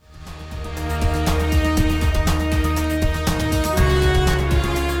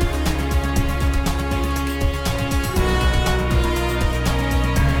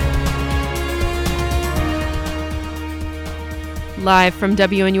Live from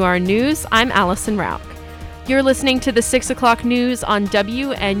WNUR News, I'm Allison Rauch. You're listening to the 6 o'clock news on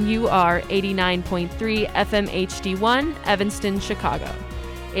WNUR 89.3 FM HD1, Evanston, Chicago.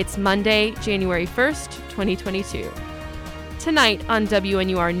 It's Monday, January 1st, 2022. Tonight on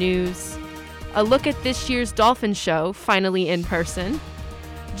WNUR News, a look at this year's Dolphin Show, finally in person,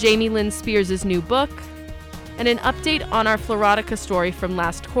 Jamie Lynn Spears' new book, and an update on our Floratica story from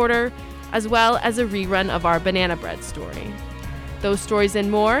last quarter, as well as a rerun of our banana bread story. Those stories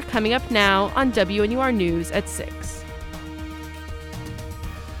and more coming up now on WNUR News at 6.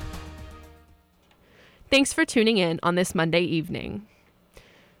 Thanks for tuning in on this Monday evening.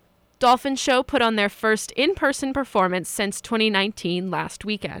 Dolphin Show put on their first in-person performance since 2019 last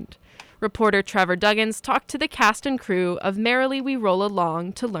weekend. Reporter Trevor Duggins talked to the cast and crew of Merrily We Roll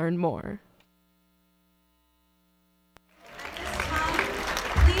Along to learn more.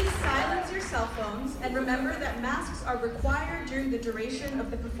 And remember that masks are required during the duration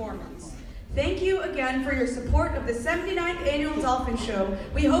of the performance. Thank you again for your support of the 79th Annual Dolphin Show.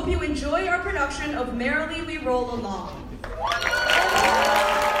 We hope you enjoy our production of Merrily We Roll Along.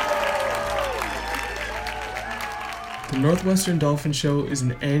 The Northwestern Dolphin Show is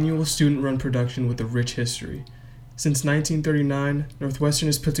an annual student-run production with a rich history. Since 1939, Northwestern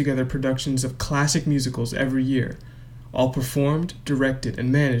has put together productions of classic musicals every year, all performed, directed,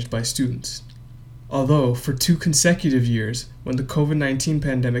 and managed by students. Although, for 2 consecutive years, when the COVID-19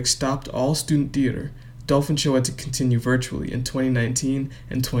 pandemic stopped all student theater, Dolphin Show had to continue virtually in 2019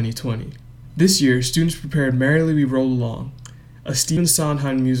 and 2020. This year, students prepared Merrily We Roll Along, a Stephen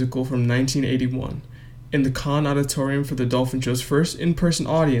Sondheim musical from 1981, in the Kahn Auditorium for the Dolphin Show's first in-person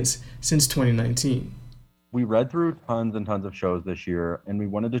audience since 2019. We read through tons and tons of shows this year, and we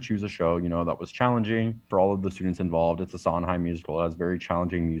wanted to choose a show, that was challenging for all of the students involved. It's a Sondheim musical. It has very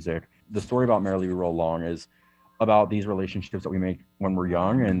challenging music. The story about Merrily We Roll Along is about these relationships that we make when we're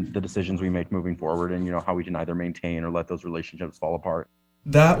young and the decisions we make moving forward and, how we can either maintain or let those relationships fall apart.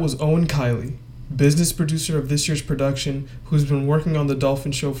 That was Owen Kiley, business producer of this year's production, who's been working on the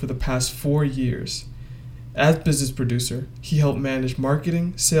Dolphin Show for the past 4 years. As business producer, he helped manage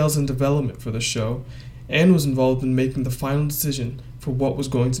marketing, sales, and development for the show, and was involved in making the final decision for what was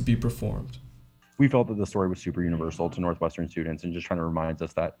going to be performed. We felt that the story was super universal to Northwestern students and just trying to remind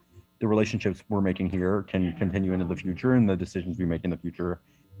us that the relationships we're making here can continue into the future, and the decisions we make in the future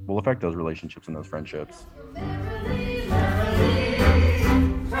will affect those relationships and those friendships. Merrily,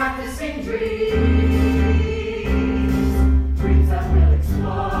 practicing dreams that will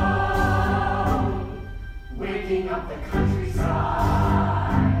explode, waking up the countryside,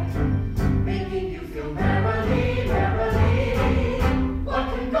 making you feel merrily, what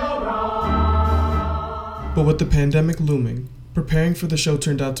can go wrong? But with the pandemic looming, preparing for the show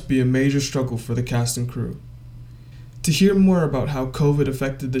turned out to be a major struggle for the cast and crew. To hear more about how COVID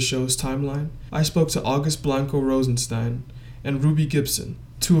affected the show's timeline, I spoke to August Blanco Rosenstein and Ruby Gibson,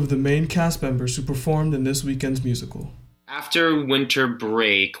 2 of the main cast members who performed in this weekend's musical. After winter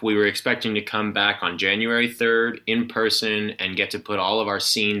break, we were expecting to come back on January 3rd in person and get to put all of our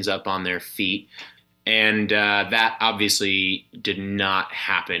scenes up on their feet. And that obviously did not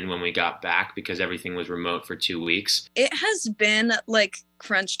happen when we got back because everything was remote for 2 weeks. It has been like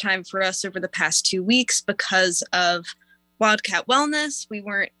crunch time for us over the past 2 weeks because of Wildcat Wellness. We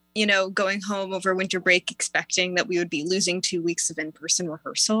weren't, going home over winter break expecting that we would be losing 2 weeks of in-person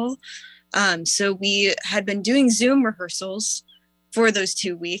rehearsal. So we had been doing Zoom rehearsals for those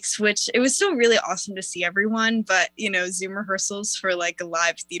 2 weeks, which it was still really awesome to see everyone. But, Zoom rehearsals for like a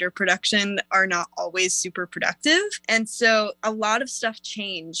live theater production are not always super productive. And so a lot of stuff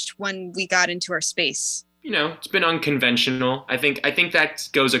changed when we got into our space. It's been unconventional. I think that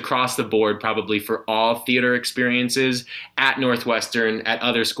goes across the board probably for all theater experiences at Northwestern, at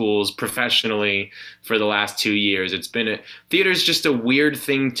other schools, professionally for the last 2 years. Theater's just a weird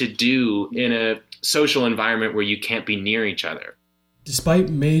thing to do in a social environment where you can't be near each other. Despite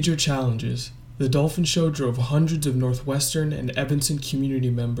major challenges, the Dolphin Show drove hundreds of Northwestern and Evanston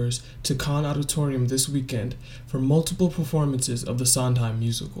community members to Kahn Auditorium this weekend for multiple performances of the Sondheim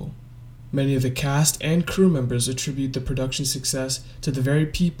musical. Many of the cast and crew members attribute the production success to the very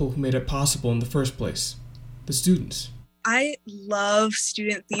people who made it possible in the first place, the students. I love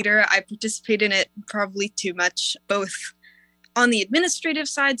student theater. I participate in it probably too much, both on the administrative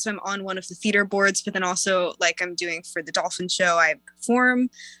side, so I'm on one of the theater boards, but then also like I'm doing for the Dolphin Show, I perform.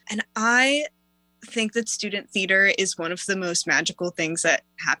 And I think that student theater is one of the most magical things that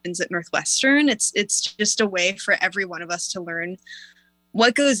happens at Northwestern. It's just a way for every one of us to learn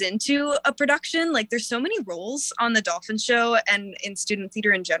what goes into a production. Like, there's so many roles on the Dolphin Show and in student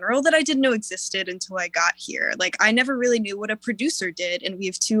theater in general that I didn't know existed until I got here. Like, I never really knew what a producer did, and we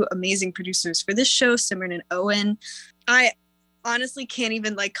have two amazing producers for this show, Simran and Owen. I honestly can't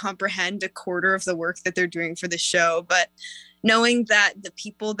even like comprehend a quarter of the work that they're doing for the show, but knowing that the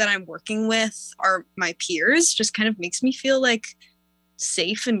people that I'm working with are my peers just kind of makes me feel like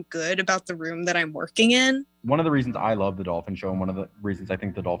safe and good about the room that I'm working in. One of the reasons I love the Dolphin Show, and one of the reasons I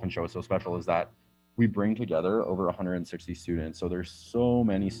think the Dolphin Show is so special, is that we bring together over 160 students. So there's so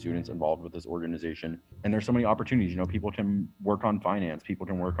many students involved with this organization, and there's so many opportunities. You know, people can work on finance, people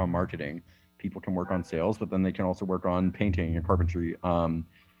can work on marketing, people can work on sales, but then they can also work on painting and carpentry. And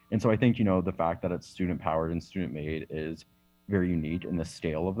so I think, you know, the fact that it's student powered and student made is very unique, and the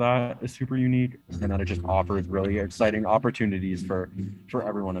scale of that is super unique, and that it just offers really exciting opportunities for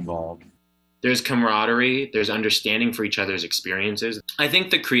everyone involved. There's camaraderie, there's understanding for each other's experiences. I think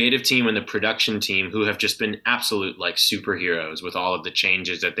the creative team and the production team, who have just been absolute like superheroes with all of the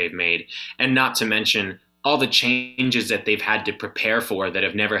changes that they've made, and not to mention all the changes that they've had to prepare for that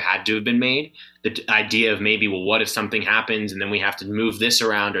have never had to have been made. The idea of maybe, well, what if something happens and then we have to move this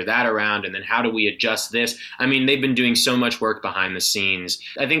around or that around, and then how do we adjust this? I mean, they've been doing so much work behind the scenes.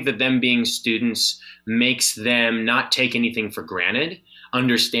 I think that them being students makes them not take anything for granted,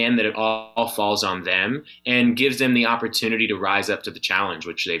 understand that it all falls on them, and gives them the opportunity to rise up to the challenge,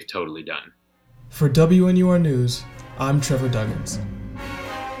 which they've totally done. For WNUR News, I'm Trevor Duggins.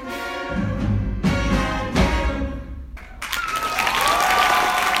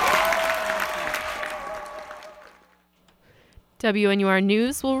 WNUR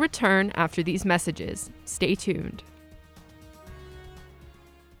News will return after these messages. Stay tuned.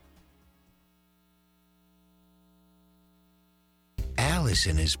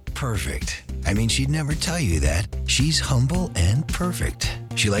 Allison is perfect. I mean, she'd never tell you that. She's humble and perfect.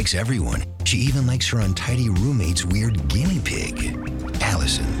 She likes everyone. She even likes her untidy roommate's weird guinea pig.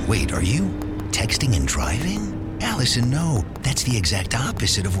 Allison, wait, are you texting and driving? Allison, no. That's the exact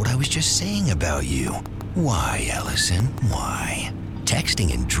opposite of what I was just saying about you. Why, Allison? Why?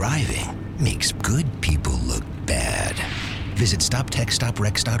 Texting and driving makes good people look bad. Visit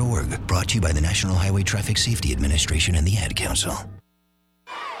StopTextStopWrecks.org. Brought to you by the National Highway Traffic Safety Administration and the Ad Council.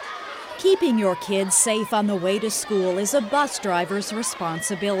 Keeping your kids safe on the way to school is a bus driver's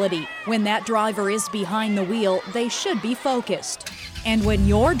responsibility. When that driver is behind the wheel, they should be focused. And when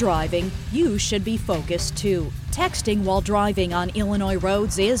you're driving, you should be focused too. Texting while driving on Illinois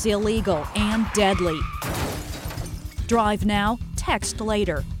roads is illegal and deadly. Drive now, text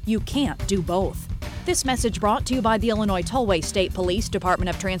later. You can't do both. This message brought to you by the Illinois Tollway State Police, Department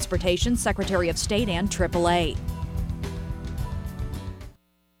of Transportation, Secretary of State, and AAA.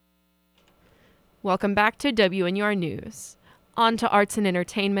 Welcome back to WNUR News. On to arts and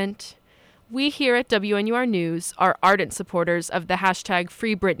entertainment. We here at WNUR News are ardent supporters of the hashtag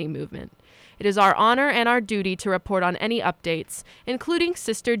Free Britney movement. It is our honor and our duty to report on any updates, including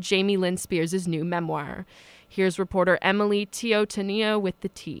Sister Jamie Lynn Spears' new memoir. Here's reporter Emily Teotonio with the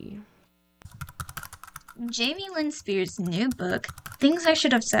tea. Jamie Lynn Spears' new book, Things I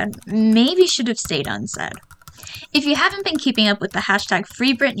Should Have Said, Maybe Should Have Stayed Unsaid. If you haven't been keeping up with the hashtag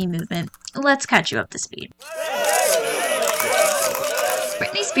Free Britney movement, let's catch you up to speed.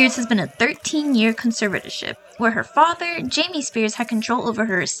 Britney Spears has been in a 13-year conservatorship, where her father, Jamie Spears, had control over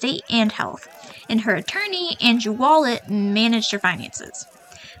her estate and health, and her attorney, Andrew Wallet, managed her finances.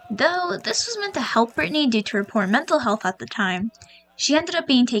 Though this was meant to help Britney due to her poor mental health at the time, she ended up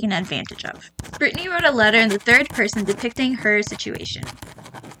being taken advantage of. Britney wrote a letter in the third person depicting her situation.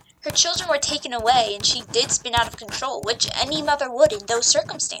 Her children were taken away, and she did spin out of control, which any mother would in those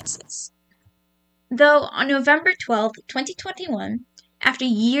circumstances. Though on November 12, 2021, after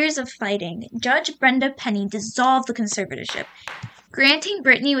years of fighting, Judge Brenda Penny dissolved the conservatorship, granting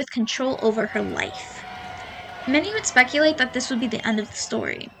Britney with control over her life. Many would speculate that this would be the end of the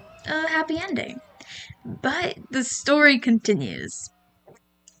story, a happy ending. But the story continues.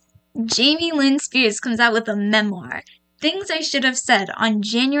 Jamie Lynn Spears comes out with a memoir, Things I Should Have Said, on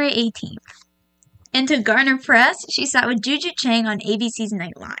January 18th. And to garner press, she sat with Juju Chang on ABC's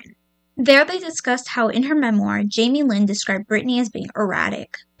Nightline. There they discussed how in her memoir, Jamie Lynn described Britney as being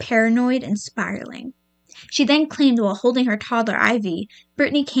erratic, paranoid, and spiraling. She then claimed while holding her toddler Ivy,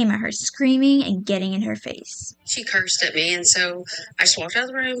 Britney came at her screaming and getting in her face. She cursed at me, and so I just walked out of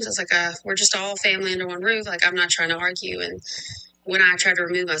the room. I was like, we're just all family under one roof. Like, I'm not trying to argue. And when I tried to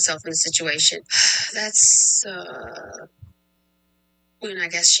remove myself from the situation, that's when I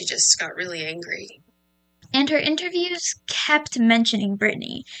guess she just got really angry. And her interviews kept mentioning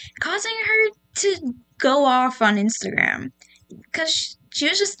Britney, causing her to go off on Instagram. Because She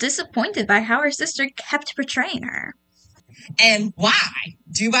was just disappointed by how her sister kept portraying her. And why?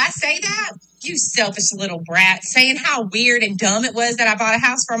 Do I say that? You selfish little brat, saying how weird and dumb it was that I bought a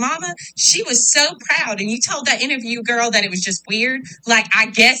house for Mama. She was so proud, and you told that interview girl that it was just weird. Like, I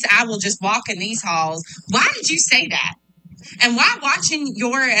guess I will just walk in these halls. Why did you say that? And why watching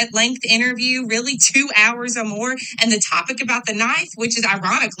your at-length interview, really 2 hours or more, and the topic about the knife, which is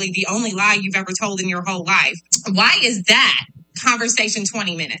ironically the only lie you've ever told in your whole life, why is that conversation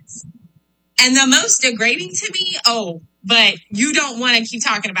 20 minutes? And the most degrading to me, but you don't want to keep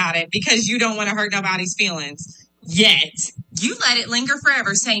talking about it because you don't want to hurt nobody's feelings. Yet, you let it linger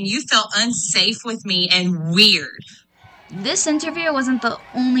forever, saying you felt unsafe with me and weird. This interview wasn't the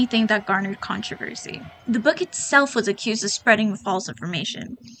only thing that garnered controversy. The book itself was accused of spreading false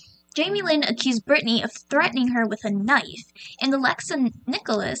information. Jamie Lynn accused Britney of threatening her with a knife, and Alexa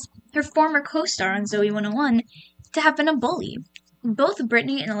Nicholas, her former co-star on Zoe 101, to have been a bully. Both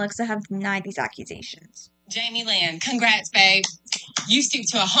Britney and Alexa have denied these accusations. Jamie Lynn, congrats, babe. You stoop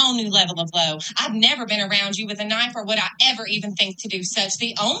to a whole new level of low. I've never been around you with a knife, or would I ever even think to do such.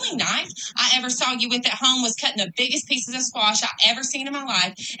 The only knife I ever saw you with at home was cutting the biggest pieces of squash I ever seen in my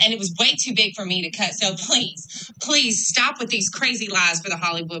life, and it was way too big for me to cut. So please stop with these crazy lies for the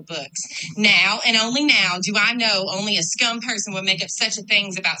Hollywood books. Now, and only now, do I know only a scum person would make up such a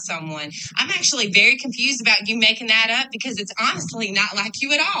things about someone. I'm actually very confused about you making that up because it's honestly not like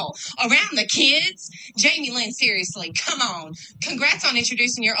you at all. Around the kids, Jamie Lynn, seriously, come on. Congrats on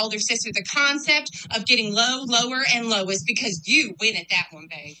introducing your older sister the concept of getting low, lower, and lowest because you win at that one,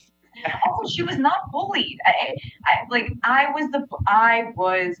 babe. Oh, she was not bullied. I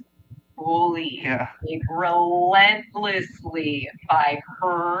was bullied relentlessly by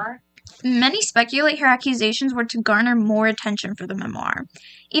her. Many speculate her accusations were to garner more attention for the memoir.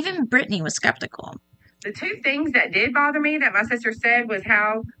 Even Britney was skeptical. The two things that did bother me that my sister said was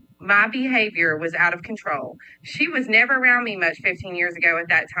how my behavior was out of control. She was never around me much 15 years ago at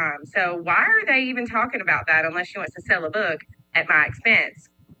that time. So why are they even talking about that unless she wants to sell a book at my expense?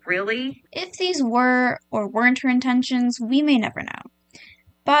 Really? If these were or weren't her intentions, we may never know.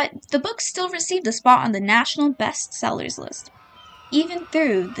 But the book still received a spot on the national bestsellers list, even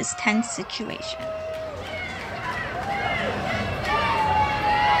through this tense situation.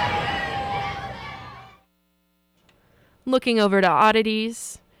 Looking over to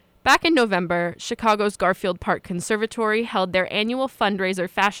oddities. Back in November, Chicago's Garfield Park Conservatory held their annual fundraiser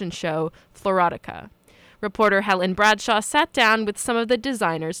fashion show, Floratica. Reporter Helen Bradshaw sat down with some of the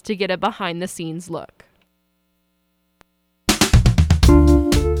designers to get a behind-the-scenes look.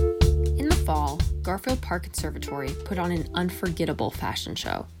 In the fall, Garfield Park Conservatory put on an unforgettable fashion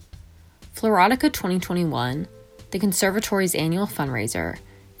show. Floratica 2021, the conservatory's annual fundraiser,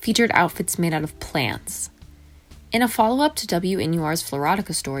 featured outfits made out of plants. In a follow-up to WNUR's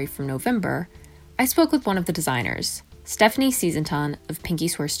Floratica story from November, I spoke with one of the designers, Stephanie Seasenton of Pinky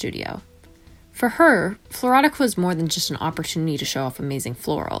Swear Studio. For her, Floratica was more than just an opportunity to show off amazing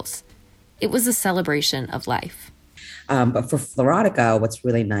florals. It was a celebration of life. But for Floratica, what's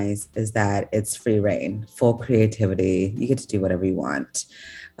really nice is that it's free reign, full creativity. You get to do whatever you want.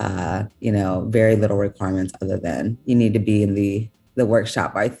 Very little requirements other than you need to be in the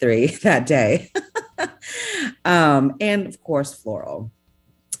workshop by 3 that day. And of course, floral.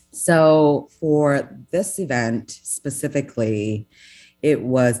 So for this event specifically, it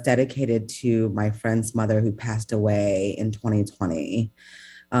was dedicated to my friend's mother who passed away in 2020.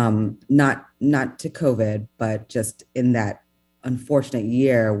 Not to COVID, but just in that unfortunate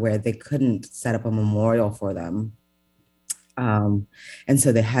year where they couldn't set up a memorial for them. And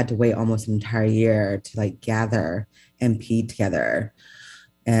so they had to wait almost an entire year to gather and be together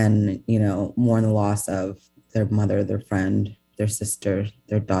and, mourn the loss of their mother, their friend, their sister,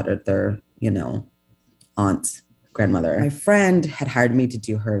 their daughter, their, aunt, grandmother. My friend had hired me to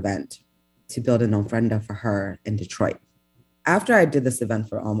do her event, to build an ofrenda for her in Detroit. After I did this event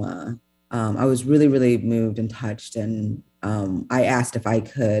for Alma, I was really, really moved and touched. And I asked if I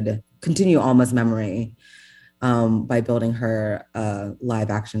could continue Alma's memory by building her a live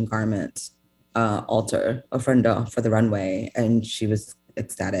action garment altar, ofrenda for the runway. And she was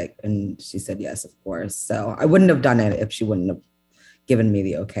ecstatic. And she said, yes, of course. So I wouldn't have done it if she wouldn't have given me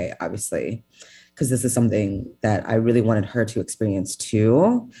the okay, obviously, because this is something that I really wanted her to experience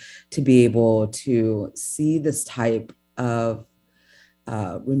too, to be able to see this type of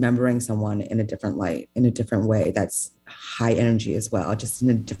remembering someone in a different light, in a different way, that's high energy as well, just in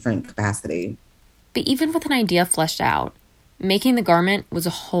a different capacity. But even with an idea fleshed out, making the garment was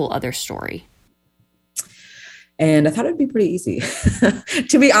a whole other story. And I thought it'd be pretty easy,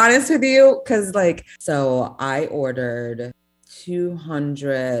 to be honest with you, because so I ordered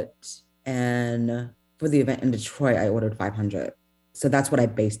 200, and for the event in Detroit, I ordered 500. So that's what I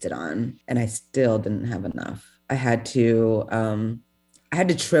based it on. And I still didn't have enough. I had to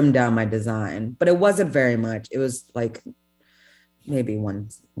trim down my design, but it wasn't very much. It was like maybe one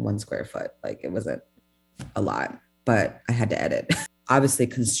square foot. Like it wasn't a lot, but I had to edit. Obviously,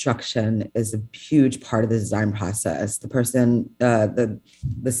 construction is a huge part of the design process. The person,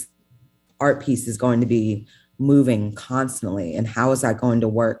 this art piece is going to be moving constantly. And how is that going to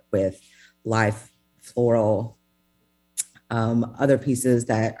work with live floral, other pieces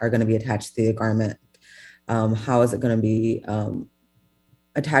that are going to be attached to the garment? How is it going to be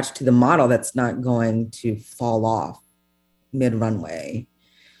attached to the model that's not going to fall off mid-runway?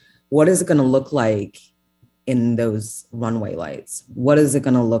 What is it going to look like in those runway lights? What is it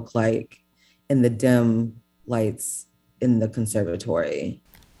going to look like in the dim lights in the conservatory?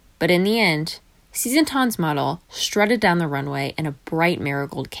 But in the end, Season Ton's model strutted down the runway in a bright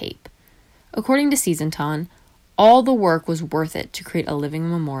marigold cape. According to Season Ton, all the work was worth it to create a living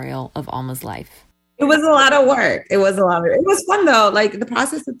memorial of Alma's life. It was a lot of work. It was fun though. Like the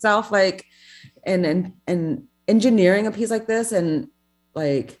process itself, like, and engineering a piece like this, and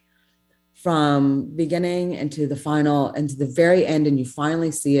like from beginning into the final and to the very end, and you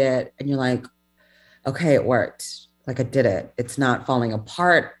finally see it and you're like, okay, it worked. Like I did it. It's not falling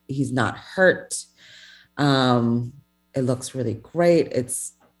apart. He's not hurt. It looks really great.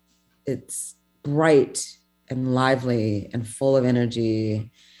 It's bright and lively and full of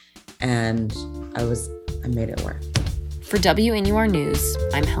energy. And I made it work. For WNUR News,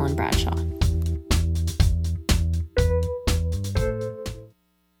 I'm Helen Bradshaw.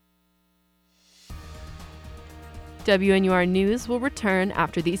 WNUR News will return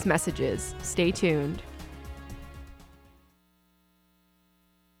after these messages. Stay tuned.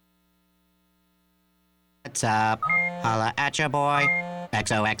 What's up? Holla at ya, boy.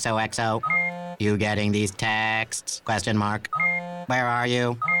 XOXOXO. You getting these texts? Question mark. Where are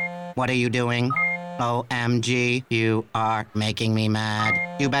you? What are you doing? OMG, you are making me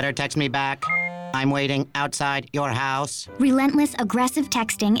mad. You better text me back. I'm waiting outside your house. Relentless, aggressive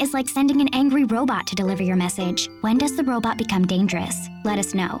texting is like sending an angry robot to deliver your message. When does the robot become dangerous? Let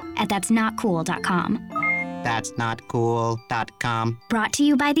us know at that'snotcool.com. That'snotcool.com. Brought to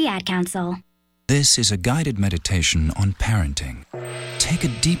you by the Ad Council. This is a guided meditation on parenting. Take a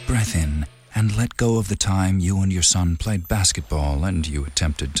deep breath in and let go of the time you and your son played basketball and you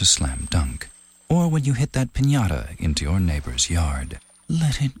attempted to slam dunk. Or when you hit that piñata into your neighbor's yard.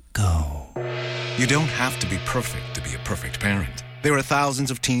 Let it go. You don't have to be perfect to be a perfect parent. There are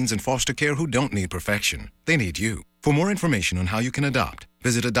thousands of teens in foster care who don't need perfection. They need you. For more information on how you can adopt,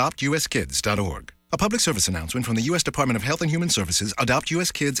 visit adoptuskids.org. A public service announcement from the U.S. Department of Health and Human Services, Adopt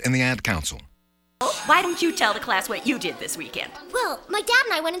U.S. Kids, and the Ad Council. Why don't you tell the class what you did this weekend? Well, my dad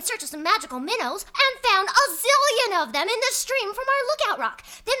and I went in search of some magical minnows and found a zillion of them in the stream from our lookout rock.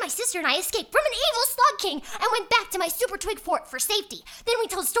 Then my sister and I escaped from an evil slug king and went back to my super twig fort for safety. Then we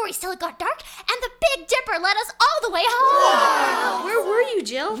told stories till it got dark, and the Big Dipper led us all the way home. Wow. Where were you,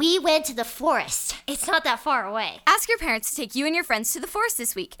 Jill? We went to the forest. It's not that far away. Ask your parents to take you and your friends to the forest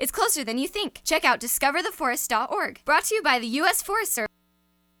this week. It's closer than you think. Check out discovertheforest.org. Brought to you by the U.S. Forest Service.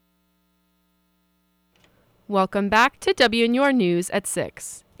 Welcome back to WNUR News at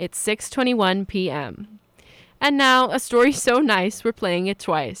 6. It's 6:21 p.m. And now, a story so nice we're playing it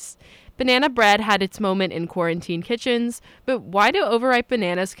twice. Banana bread had its moment in quarantine kitchens, but why do overripe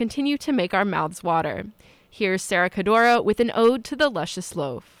bananas continue to make our mouths water? Here's Sarah Cadora with an ode to the luscious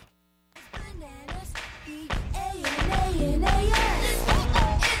loaf.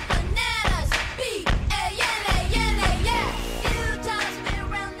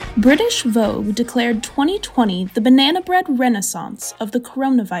 British Vogue declared 2020 the banana bread renaissance of the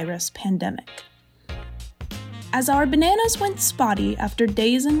coronavirus pandemic. As our bananas went spotty after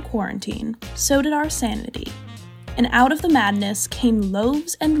days in quarantine, so did our sanity. And out of the madness came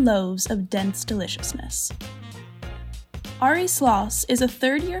loaves and loaves of dense deliciousness. Ari Sloss is a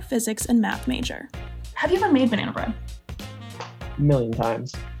third-year physics and math major. Have you ever made banana bread? A million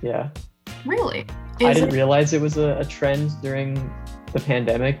times, yeah. Really? I didn't realize it was a trend during the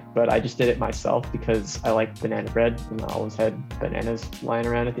pandemic, but I just did it myself because I like banana bread and I always had bananas lying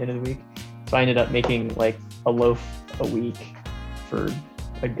around at the end of the week. So I ended up making like a loaf a week for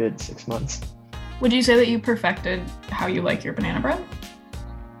a good 6 months. Would you say that you perfected how you like your banana bread?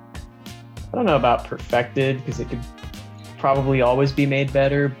 I don't know about perfected because it could probably always be made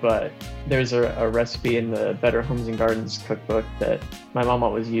better, but there's a recipe in the Better Homes and Gardens cookbook that my mom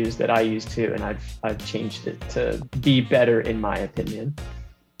always used that I use too, and I've changed it to be better in my opinion.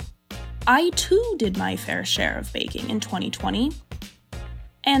 I too did my fair share of baking in 2020,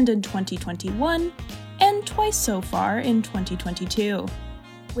 and in 2021, and twice so far in 2022.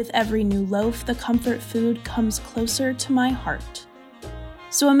 With every new loaf, the comfort food comes closer to my heart.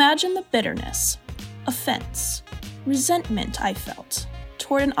 So imagine the bitterness, offense, resentment I felt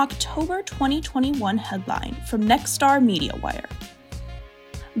toward an October 2021 headline from Nexstar MediaWire.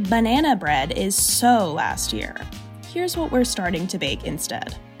 Banana bread is so last year. Here's what we're starting to bake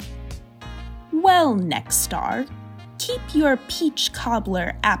instead. Well, Nexstar, keep your peach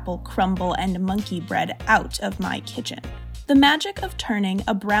cobbler, apple crumble, and monkey bread out of my kitchen. The magic of turning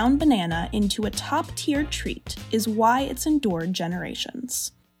a brown banana into a top-tier treat is why it's endured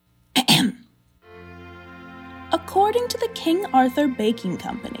generations. According to the King Arthur Baking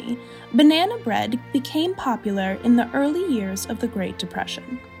Company, banana bread became popular in the early years of the Great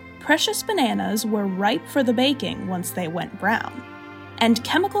Depression. Precious bananas were ripe for the baking once they went brown, and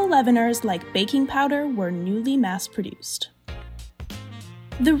chemical leaveners like baking powder were newly mass-produced.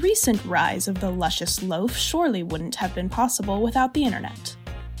 The recent rise of the luscious loaf surely wouldn't have been possible without the internet.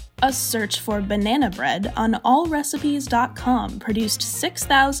 A search for banana bread on allrecipes.com produced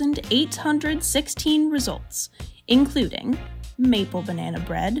 6,816 results, including maple banana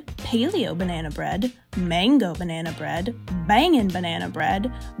bread, paleo banana bread, mango banana bread, bangin' banana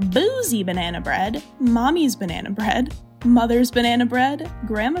bread, boozy banana bread, mommy's banana bread, mother's banana bread,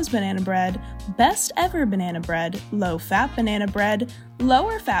 grandma's banana bread, best ever banana bread, low fat banana bread,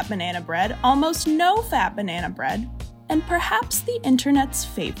 lower fat banana bread, almost no fat banana bread, and perhaps the internet's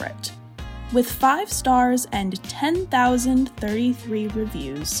favorite. With 5 stars and 10,033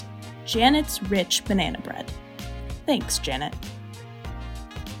 reviews, Janet's Rich Banana Bread. Thanks, Janet.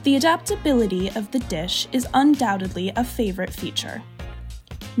 The adaptability of the dish is undoubtedly a favorite feature.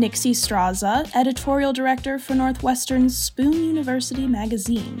 Nixie Straza, editorial director for Northwestern's Spoon University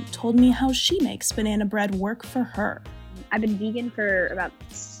magazine, told me how she makes banana bread work for her. I've been vegan for about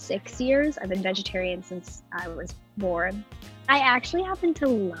 6 years. I've been vegetarian since I was born. I actually happen to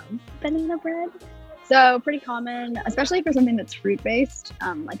love banana bread. So pretty common, especially for something that's fruit-based,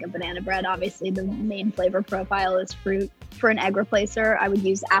 like a banana bread. Obviously, the main flavor profile is fruit. For an egg replacer, I would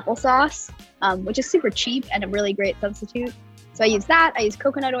use applesauce, which is super cheap and a really great substitute. So I use that. I use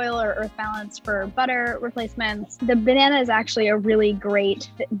coconut oil or Earth Balance for butter replacements. The banana is actually a really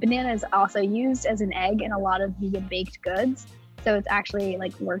great, banana is also used as an egg in a lot of vegan baked goods. So it's actually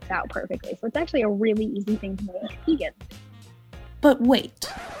works out perfectly. So it's actually a really easy thing to make vegan. But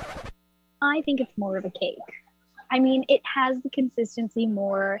wait. I think it's more of a cake. I mean, it has the consistency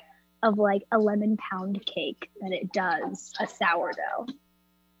more of a lemon pound cake than it does a sourdough.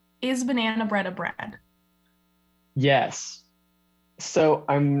 Is banana bread a bread? Yes. So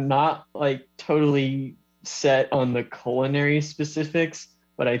I'm not totally set on the culinary specifics,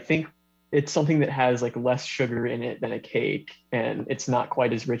 but I think it's something that has less sugar in it than a cake, and it's not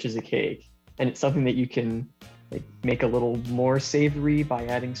quite as rich as a cake. And it's something that you can make a little more savory by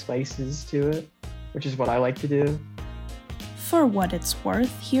adding spices to it, which is what I like to do. For what it's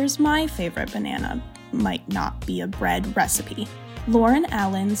worth, here's my favorite banana, might not be a bread recipe. Lauren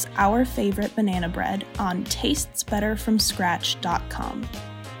Allen's Our Favorite Banana Bread on tastesbetterfromscratch.com.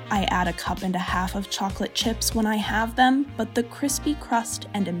 I add a cup and a half of chocolate chips when I have them, but the crispy crust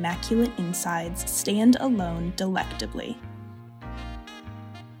and immaculate insides stand alone delectably.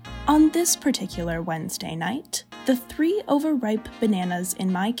 On this particular Wednesday night, the 3 overripe bananas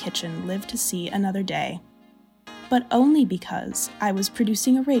in my kitchen lived to see another day, but only because I was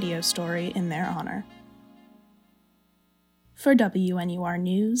producing a radio story in their honor. For WNUR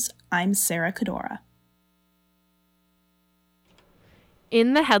News, I'm Sarah Kadora.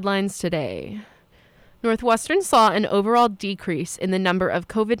 In the headlines today, Northwestern saw an overall decrease in the number of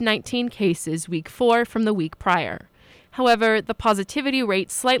COVID-19 cases week 4 from the week prior. However, the positivity rate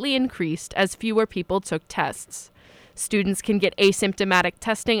slightly increased as fewer people took tests. Students can get asymptomatic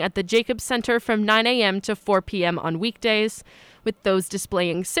testing at the Jacobs Center from 9 a.m. to 4 p.m. on weekdays, with those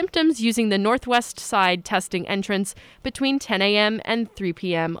displaying symptoms using the Northwest Side testing entrance between 10 a.m. and 3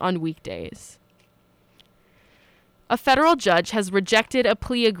 p.m. on weekdays. A federal judge has rejected a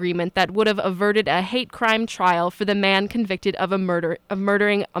plea agreement that would have averted a hate crime trial for the man convicted of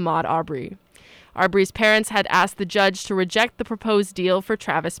murdering Ahmaud Arbery. Arbery's parents had asked the judge to reject the proposed deal for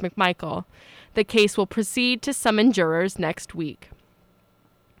Travis McMichael. The case will proceed to summon jurors next week.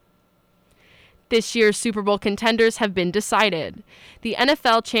 This year's Super Bowl contenders have been decided. The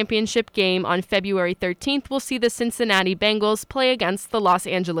NFL championship game on February 13th will see the Cincinnati Bengals play against the Los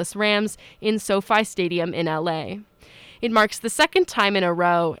Angeles Rams in SoFi Stadium in LA. It marks the second time in a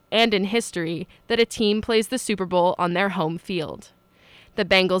row, and in history, that a team plays the Super Bowl on their home field. The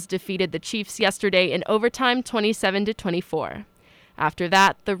Bengals defeated the Chiefs yesterday in overtime 27-24. After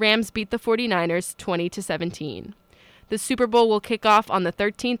that, the Rams beat the 49ers 20-17. The Super Bowl will kick off on the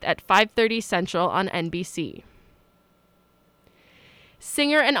 13th at 5:30 Central on NBC.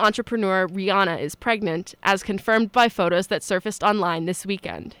 Singer and entrepreneur Rihanna is pregnant, as confirmed by photos that surfaced online this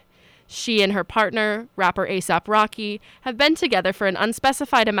weekend. She and her partner, rapper A$AP Rocky, have been together for an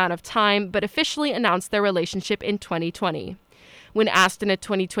unspecified amount of time, but officially announced their relationship in 2020. When asked in a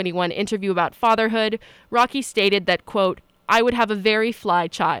 2021 interview about fatherhood, Rocky stated that, quote, "I would have a very fly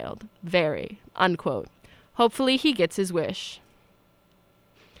child. Very," unquote. Hopefully he gets his wish.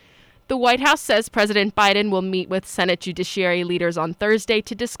 The White House says President Biden will meet with Senate Judiciary leaders on Thursday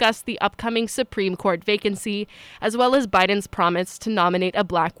to discuss the upcoming Supreme Court vacancy, as well as Biden's promise to nominate a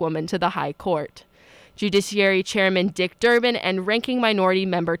black woman to the High Court. Judiciary Chairman Dick Durbin and Ranking Minority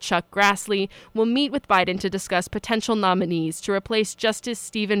Member Chuck Grassley will meet with Biden to discuss potential nominees to replace Justice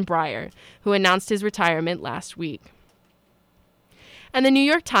Stephen Breyer, who announced his retirement last week. And the New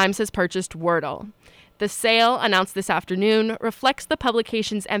York Times has purchased Wordle. The sale, announced this afternoon, reflects the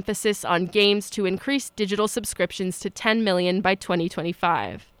publication's emphasis on games to increase digital subscriptions to 10 million by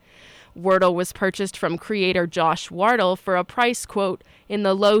 2025. Wordle was purchased from creator Josh Wardle for a price, quote, "in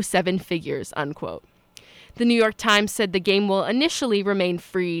the low seven figures," unquote. The New York Times said the game will initially remain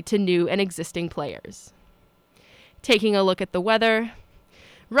free to new and existing players. Taking a look at the weather.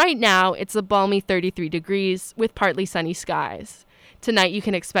 Right now, it's a balmy 33 degrees with partly sunny skies. Tonight, you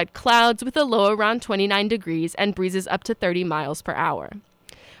can expect clouds with a low around 29 degrees and breezes up to 30 miles per hour.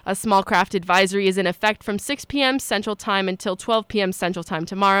 A small craft advisory is in effect from 6 p.m. Central Time until 12 p.m. Central Time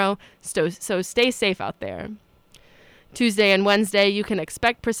tomorrow, so stay safe out there. Tuesday and Wednesday, you can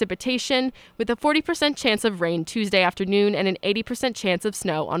expect precipitation with a 40% chance of rain Tuesday afternoon and an 80% chance of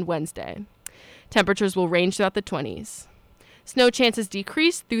snow on Wednesday. Temperatures will range throughout the 20s. Snow chances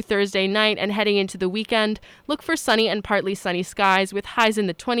decrease through Thursday night, and heading into the weekend, look for sunny and partly sunny skies with highs in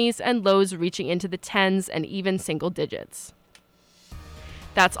the 20s and lows reaching into the 10s and even single digits.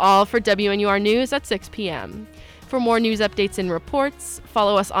 That's all for WNUR News at 6 p.m. For more news updates and reports,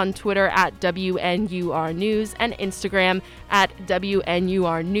 follow us on Twitter at WNUR News and Instagram at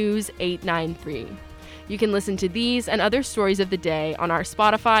WNUR News 893. You can listen to these and other stories of the day on our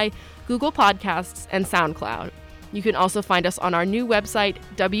Spotify, Google Podcasts, and SoundCloud. You can also find us on our new website,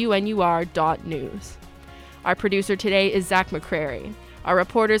 WNUR.news. Our producer today is Zach McCrary. Our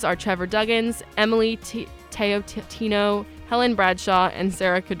reporters are Trevor Duggins, Emily Teotino, Helen Bradshaw, and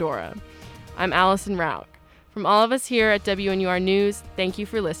Sarah Cadora. I'm Allison Rauch. From all of us here at WNUR News, thank you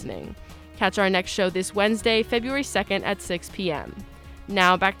for listening. Catch our next show this Wednesday, February 2nd at 6 p.m.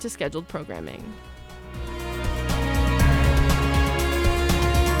 Now back to scheduled programming.